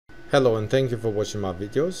Hello and thank you for watching my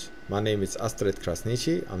videos. My name is Astrid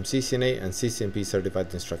Krasniqi. I'm CCNA and CCNP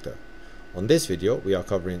certified instructor. On this video we are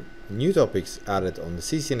covering new topics added on the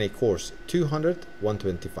CCNA course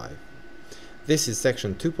 200-125. This is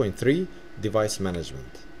section 2.3 device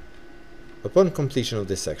management. Upon completion of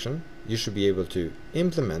this section you should be able to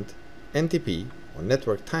implement NTP or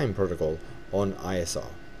network time protocol on ISR,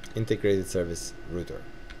 integrated service router.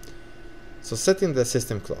 So setting the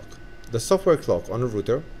system clock. The software clock on a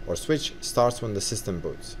router or switch starts when the system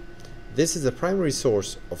boots. This is the primary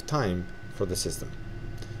source of time for the system.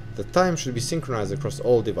 The time should be synchronized across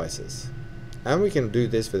all devices. And we can do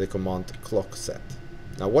this with the command clock set.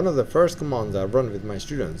 Now one of the first commands I run with my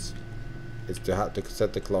students is to have to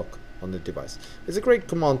set the clock on the device. It's a great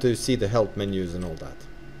command to see the help menus and all that.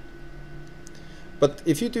 But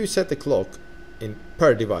if you do set the clock in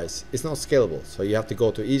per device, it's not scalable. So you have to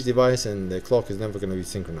go to each device and the clock is never going to be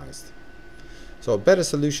synchronized. So a better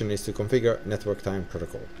solution is to configure network time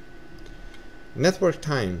protocol. Network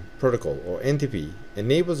time protocol or NTP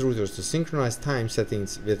enables routers to synchronize time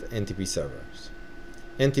settings with NTP servers.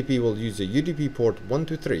 NTP will use a UDP port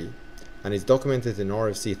 123 and is documented in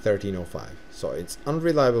RFC 1305. So it's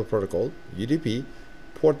unreliable protocol, UDP,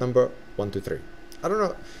 port number 123. I don't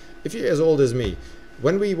know if you're as old as me.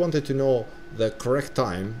 When we wanted to know the correct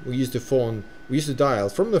time, we used to dial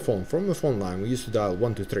from the phone line, we used to dial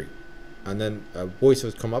 123. And then a voice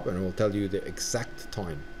would come up and it will tell you the exact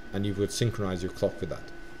time and you would synchronize your clock with that.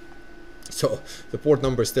 So the port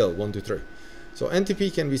number is still 123. So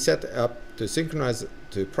NTP can be set up to synchronize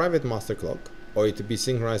to private master clock or to be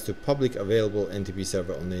synchronized to public available NTP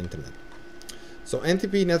server on the internet. So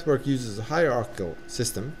NTP network uses a hierarchical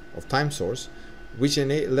system of time source which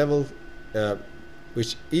each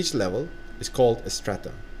level is called a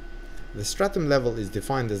stratum. The stratum level is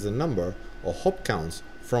defined as the number or hop counts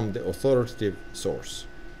from the authoritative source.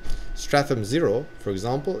 Stratum 0, for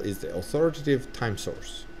example, is the authoritative time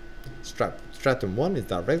source. Stratum 1 is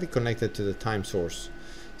directly connected to the time source.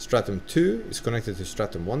 Stratum 2 is connected to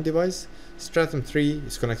Stratum 1 device. Stratum 3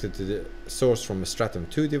 is connected to the source from a Stratum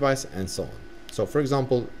 2 device, and so on. So for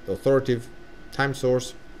example, the authoritative time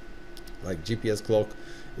source, like GPS clock,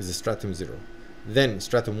 is a Stratum 0. Then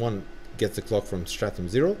Stratum 1 gets the clock from Stratum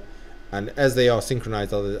 0, and as they are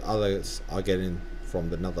synchronized, others are getting from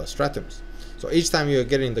the other stratums. So each time you're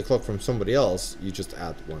getting the clock from somebody else, you just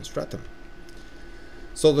add one stratum.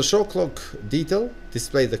 So the show clock detail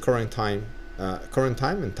displays the current time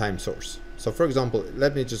and time source. So for example,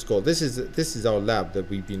 let me just go. This is our lab that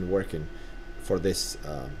we've been working for this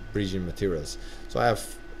bridging materials. So I have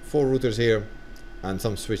 4 routers here and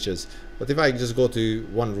some switches. But if I just go to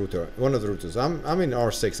one of the routers, I'm in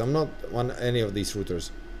R6. I'm not on any of these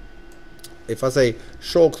routers. If I say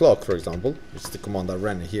show clock, for example, which is the command I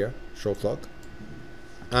ran here, show clock,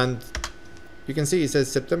 and you can see it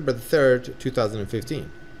says September 3rd, 2015.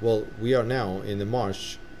 Well, we are now in the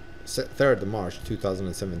 3rd of March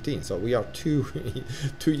 2017, so we are two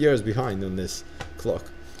years behind on this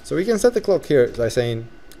clock. So we can set the clock here by saying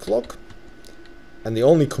clock, and the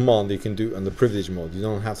only command you can do on the privilege mode. You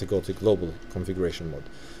don't have to go to global configuration mode.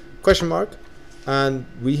 Question mark, and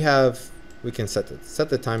we can set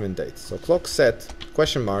the time and date. So clock set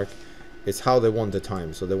question mark is how they want the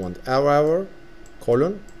time. So they want hour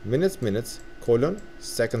colon minutes colon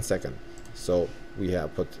second. So we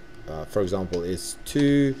have put for example it's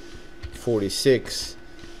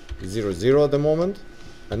 2:46:00 at the moment,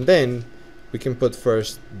 and then we can put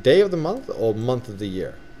first day of the month or month of the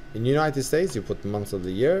year. In United States you put month of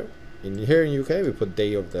the year. Here in UK we put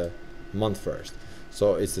day of the month first.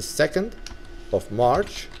 So it's the 2nd of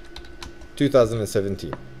March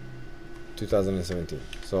 2017.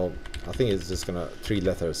 So I think it's just gonna 3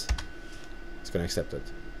 letters. It's gonna accept it.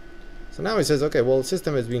 So now it says, okay, well,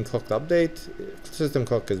 system has been clocked update. System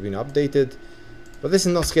clock has been updated, but this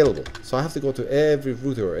is not scalable. So I have to go to every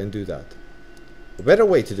router and do that. A better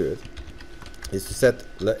way to do it is to set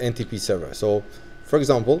the NTP server. So, for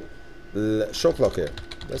example, the show clock here.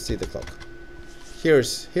 Let's see the clock. Here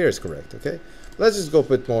is correct. Okay. Let's just go a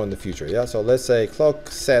bit more in the future. Yeah. So let's say clock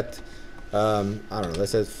set. I don't know,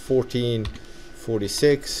 let's say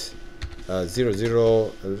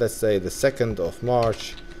 14:46:00, let's say the 2nd of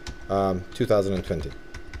March 2020.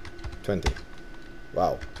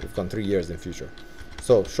 Wow, we've gone 3 years in the future.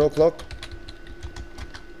 So show clock,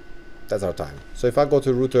 that's our time. So if I go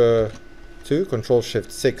to router 2, Control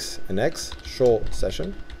Shift 6 and X, show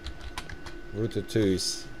session, router 2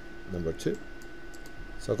 is number 2.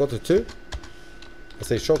 So I go to 2, I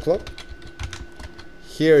say show clock.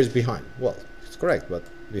 Here is behind. Well, it's correct, but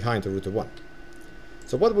behind the router 1.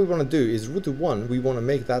 So what we want to do is router 1, we want to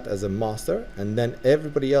make that as a master, and then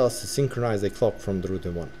everybody else synchronize the clock from the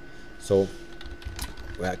router 1. So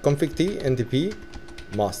config t ntp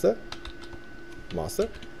master,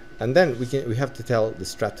 and then we have to tell the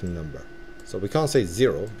stratum number. So we can't say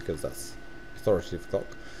 0 because that's authoritative clock.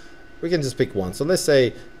 We can just pick 1. So let's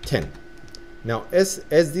say 10. Now as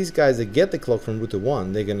these guys get the clock from router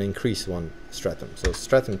 1, they're going to increase one stratum. So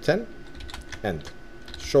stratum 10 and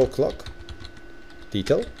show clock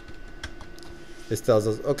detail. This tells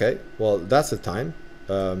us, okay, well, that's the time.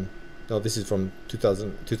 No, this is from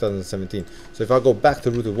 2017. So if I go back to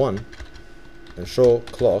router 1 and show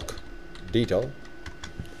clock detail,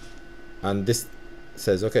 and this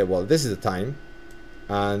says, okay, well, this is the time,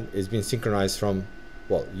 and it's been synchronized from,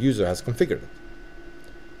 well, user has configured it.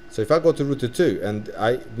 So if I go to router 2 and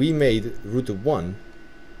we made router 1,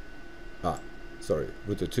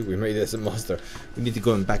 router 2, we made it as a master. We need to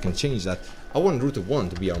go back and change that. I want router 1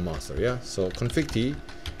 to be our master, yeah? So config t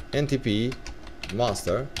ntp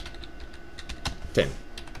master 10.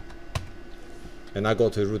 And I go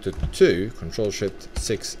to router 2, control shift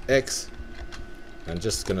 6x, and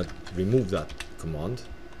just gonna remove that command.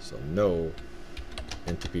 So no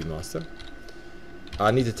ntp master.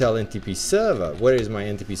 I need to tell ntp server. Where is my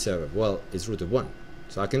ntp server? Well, it's router 1.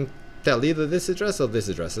 So I can tell either this address or this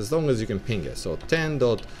address, as long as you can ping it. So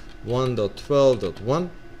 10.1.12.1,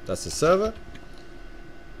 that's the server.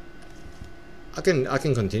 I can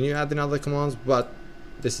continue adding other commands, but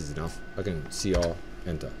this is enough. I can CR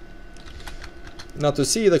enter. Now to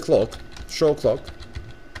see the clock, show clock,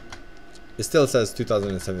 it still says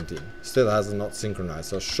 2017. Still has not synchronized.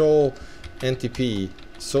 So show NTP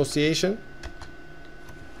association,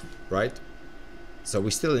 right? So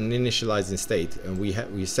we're still in initializing state, and we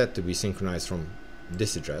set to be synchronized from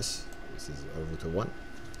this address. This is router 1.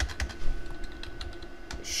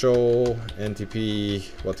 Show NTP,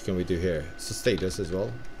 what can we do here? So status as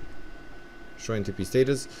well. Show NTP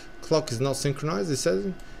status. Clock is not synchronized, it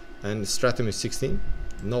says, and stratum is 16.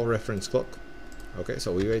 No reference clock. Okay,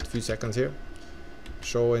 so we wait a few seconds here.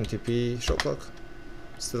 Show NTP, show clock.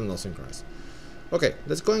 Still not synchronized. Okay,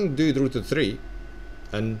 let's go and do router 3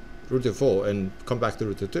 and router 4 and come back to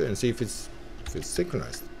router 2 and see if it's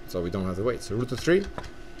synchronized, so we don't have to wait. So router 3,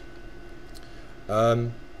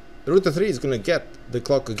 the router 3 is going to get the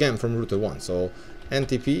clock again from router 1. So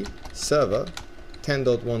NTP server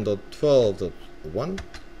 10.1.12.1,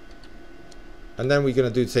 and then we're going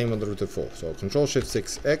to do the same on the router 4. So control shift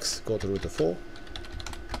 6x, go to router 4,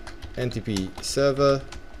 NTP server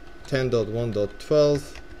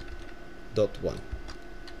 10.1.12.1.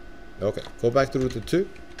 okay, go back to router 2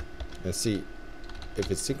 and see if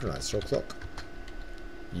it's synchronized. Show clock.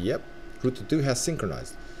 Yep, router 2 has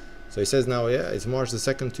synchronized. So it says now, yeah, it's March the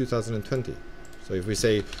 2nd, 2020. So if we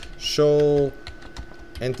say show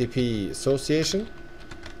NTP association,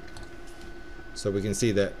 so we can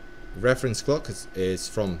see that reference clock is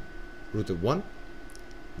from router 1,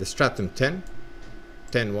 the stratum 10,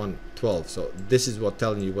 10, 1, 12. So this is what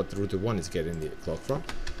telling you what the router 1 is getting the clock from.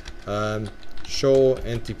 Show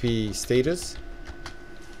NTP status.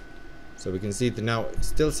 So we can see that now it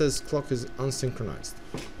still says clock is unsynchronized.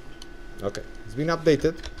 Okay, it's been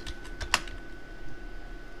updated.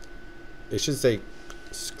 It should say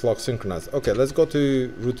clock synchronized. Okay, let's go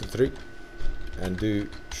to router 3 and do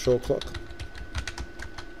show clock.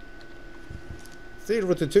 See,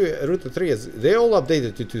 router 2, router 3 is, they all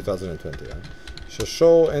updated to 2020. Right? So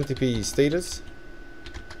show NTP status.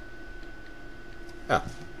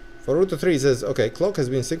 For router 3 it says, okay, clock has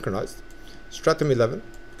been synchronized. Stratum 11,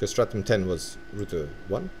 because stratum 10 was router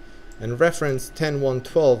 1, and reference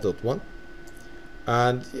 10.1.12.1.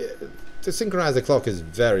 And yeah, to synchronize the clock is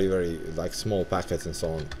very, very like small packets and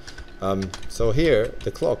so on. So here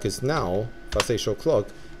the clock is now, if I say show clock,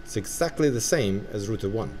 it's exactly the same as router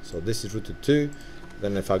 1. So this is router 2.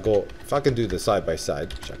 Then if I can do the side by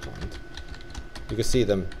side, which I can't, you can see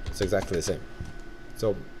them, it's exactly the same.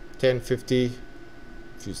 So 10:50, a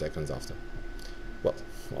few seconds after. Well,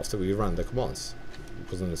 after we run the commands, it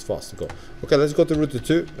wasn't as fast to go. Okay, let's go to router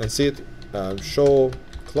 2 and see it. Show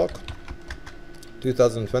clock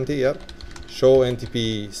 2020, yeah. Show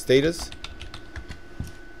NTP status.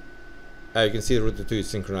 You can see router 2 is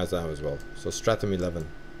synchronized now as well. So stratum 11,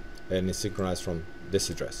 and it's synchronized from this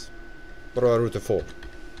address. What about router 4?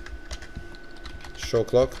 Show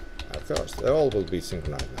clock. Of course, they all will be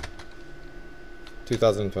synchronized now.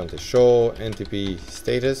 2020. Show NTP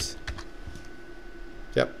status.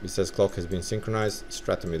 Yep, it says clock has been synchronized.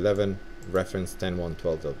 Stratum 11, reference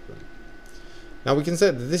 10.1.12.1. Now we can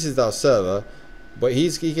say that this is our server, but he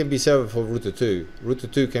can be server for router 2. Router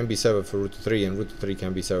 2 can be server for router 3, and router 3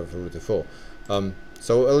 can be server for router 4.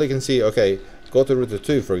 So all you can see, okay, go to router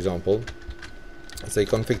 2, for example, say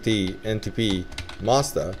config t NTP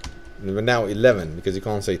master, and we're now 11, because you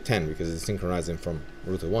can't say 10 because it's synchronizing from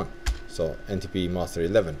router 1. So NTP master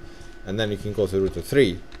 11, and then you can go to router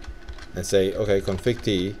 3 and say, okay, config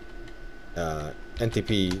t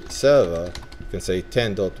NTP server, you can say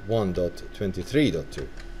 10.1.23.2,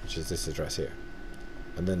 which is this address here,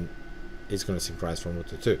 and then it's going to synchronize from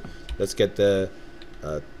router 2. Let's get the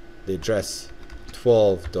address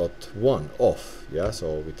 12.1 off. Yeah,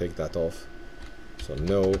 so we take that off. So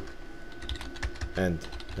no, and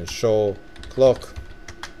show clock,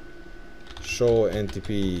 show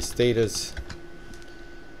NTP status.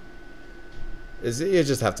 You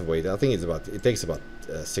just have to wait. I think it takes about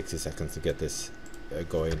 60 seconds to get this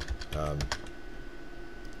going.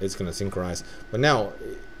 It's gonna synchronize, but now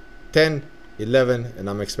 10, 11, and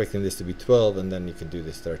I'm expecting this to be 12, and then you can do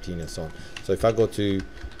this 13 and so on. So if I go to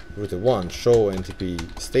router 1, show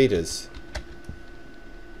NTP status,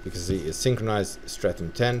 you can see it's synchronized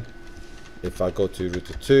Stratum 10. If I go to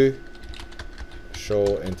router 2,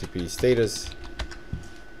 show NTP status,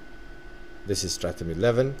 this is Stratum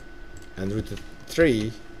 11, and router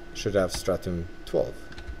 3 should have Stratum 12.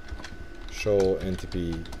 Show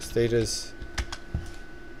NTP status.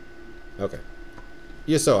 Okay,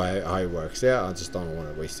 you saw how it works. Yeah, I just don't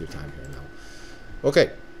want to waste your time here now.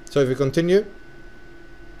 Okay, so if we continue,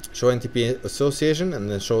 show NTP association and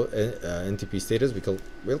then show NTP status.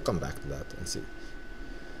 We'll come back to that and see.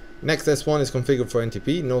 Next, S1 is configured for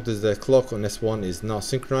NTP. Notice the clock on S1 is now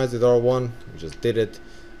synchronized with R1. We just did it.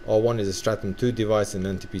 R1 is a Stratum 2 device and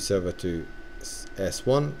NTP server to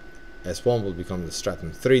S1. S1 will become the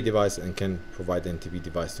Stratum 3 device and can provide the NTP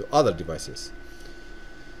device to other devices.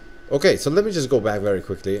 Okay, so let me just go back very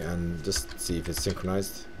quickly and just see if it's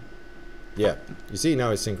synchronized. Yeah, you see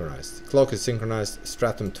now it's synchronized. Clock is synchronized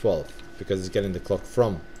Stratum 12 because it's getting the clock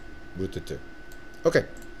from router 2. Okay,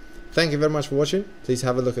 thank you very much for watching. Please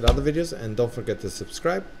have a look at other videos and don't forget to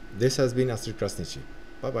subscribe. This has been Astrid Krasniqi.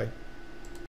 Bye bye.